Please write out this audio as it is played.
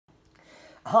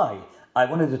Hi, I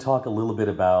wanted to talk a little bit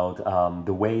about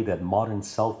the way that modern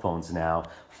cell phones now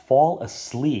fall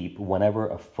asleep whenever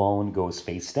a phone goes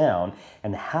face down,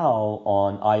 and how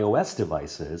on iOS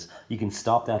devices you can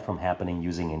stop that from happening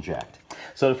using Inject.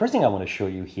 So the first thing I want to show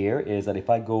you here is that if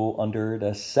I go under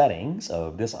the settings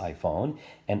of this iPhone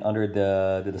and under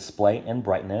the display and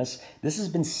brightness, this has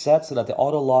been set so that the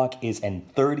auto lock is in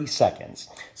 30 seconds.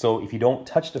 So if you don't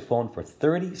touch the phone for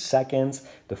 30 seconds,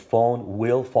 the phone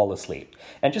will fall asleep.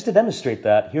 And just to demonstrate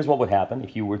that, here's what would happen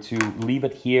if you were to leave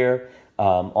it here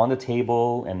on the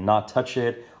table and not touch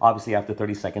it. Obviously, after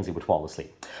 30 seconds, it would fall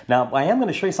asleep. Now, I am going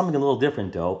to show you something a little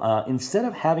different, though. Instead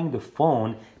of having the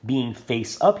phone being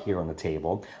face up here on the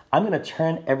table, I'm going to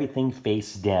turn everything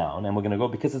face down, and we're going to go,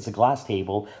 because it's a glass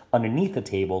table, underneath the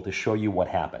table to show you what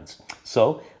happens.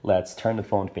 So let's turn the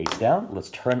phone face down.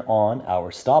 Let's turn on our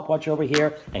stopwatch over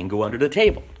here and go under the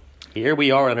table. Here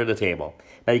we are under the table.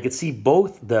 Now, you can see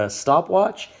both the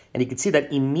stopwatch, and you can see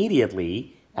that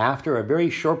immediately, after a very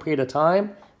short period of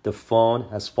time, the phone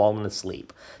has fallen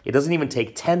asleep. It doesn't even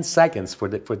take 10 seconds for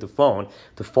the phone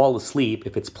to fall asleep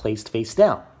if it's placed face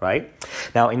down, right?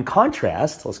 Now, in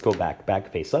contrast, let's go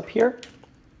back face up here.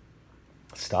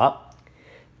 Stop.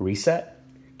 Reset.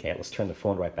 Okay, let's turn the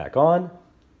phone right back on.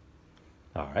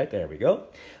 All right, there we go.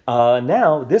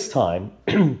 Now, this time,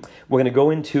 we're going to go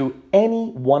into any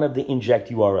one of the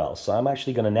Inject URLs. So I'm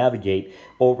actually going to navigate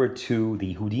over to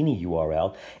the Houdini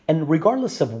URL. And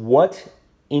regardless of what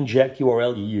Inject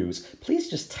URL you use, please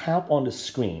just tap on the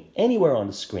screen, anywhere on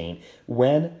the screen,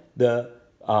 when the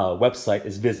website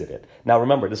is visited. Now,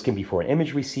 remember, this can be for an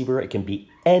image receiver. It can be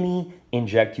any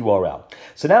Inject URL.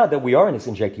 So now that we are in this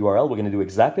Inject URL, we're going to do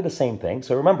exactly the same thing.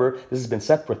 So remember, this has been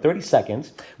set for 30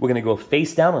 seconds. We're going to go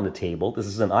face down on the table. This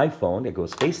is an iPhone. It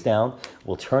goes face down.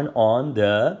 We'll turn on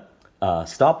the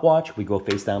stopwatch. We go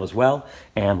face down as well.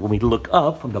 And when we look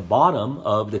up from the bottom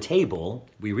of the table,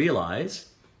 we realize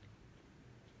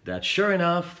that sure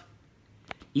enough,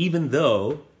 even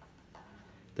though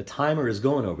the timer is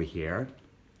going over here,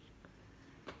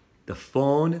 the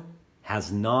phone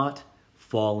has not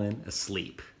fallen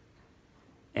asleep,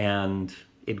 and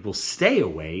it will stay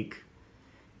awake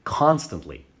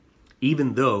constantly,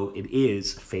 even though it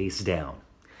is face down.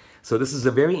 So this is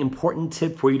a very important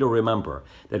tip for you to remember,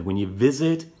 that when you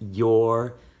visit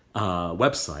your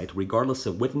website, regardless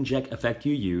of what Inject effect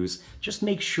you use, just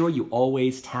make sure you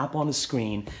always tap on the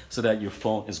screen so that your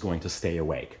phone is going to stay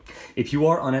awake. If you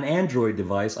are on an Android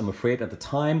device, I'm afraid at the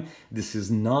time this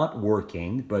is not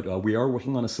working, but we are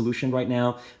working on a solution right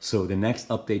now, so the next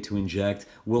update to Inject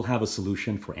will have a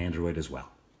solution for Android as well.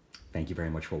 Thank you very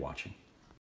much for watching.